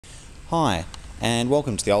Hi, and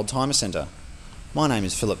welcome to the Oldtimer Centre. My name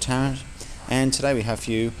is Philip Tarrant, and today we have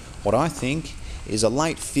for you what I think is a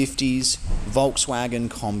late 50s Volkswagen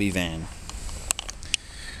combi van.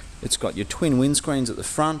 It's got your twin windscreens at the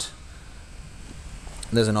front.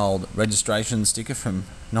 There's an old registration sticker from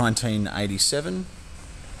 1987.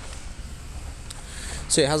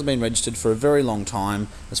 So it hasn't been registered for a very long time.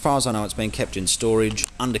 As far as I know, it's been kept in storage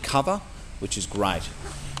undercover, which is great.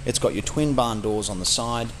 It's got your twin barn doors on the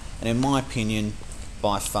side, and in my opinion,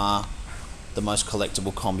 by far the most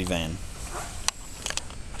collectible combi van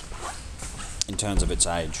in terms of its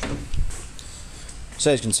age.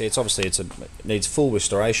 So as you can see, it needs full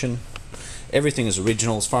restoration. Everything is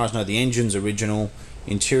original. As far as I know, the engine's original,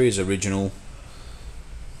 interior's original,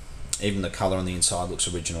 even the colour on the inside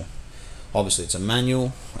looks original. Obviously it's a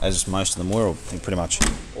manual, as most of them were, or I think pretty much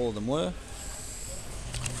all of them were.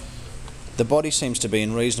 The body seems to be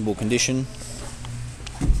in reasonable condition.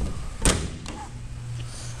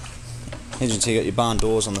 As you can see, you've got your barn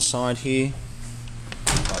doors on the side here.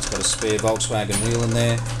 It's got a spare Volkswagen wheel in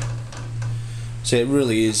there. So it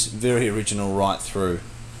really is very original right through.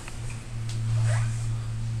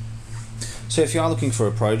 So if you are looking for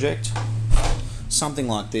a project, something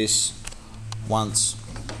like this, once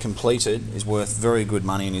completed, is worth very good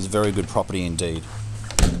money and is very good property indeed.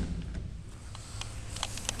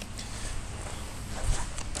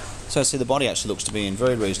 So see, the body actually looks to be in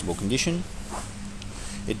very reasonable condition.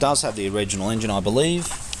 It does have the original engine, I believe.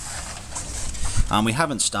 We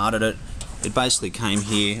haven't started it. It basically came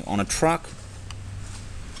here on a truck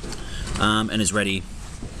and is ready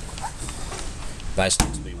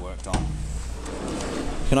basically to be worked on.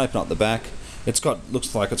 You can open up the back.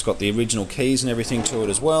 Looks like it's got the original keys and everything to it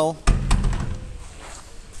as well.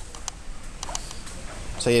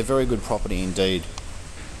 So yeah, very good property indeed.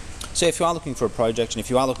 So if you are looking for a project, and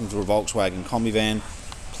if you are looking for a Volkswagen combi van,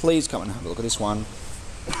 please come and have a look at this one.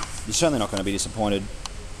 You're certainly not going to be disappointed.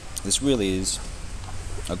 This really is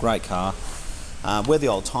a great car. We're the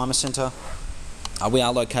Oldtimer Centre. We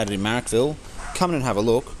are located in Marrickville. Come in and have a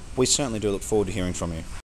look. We certainly do look forward to hearing from you.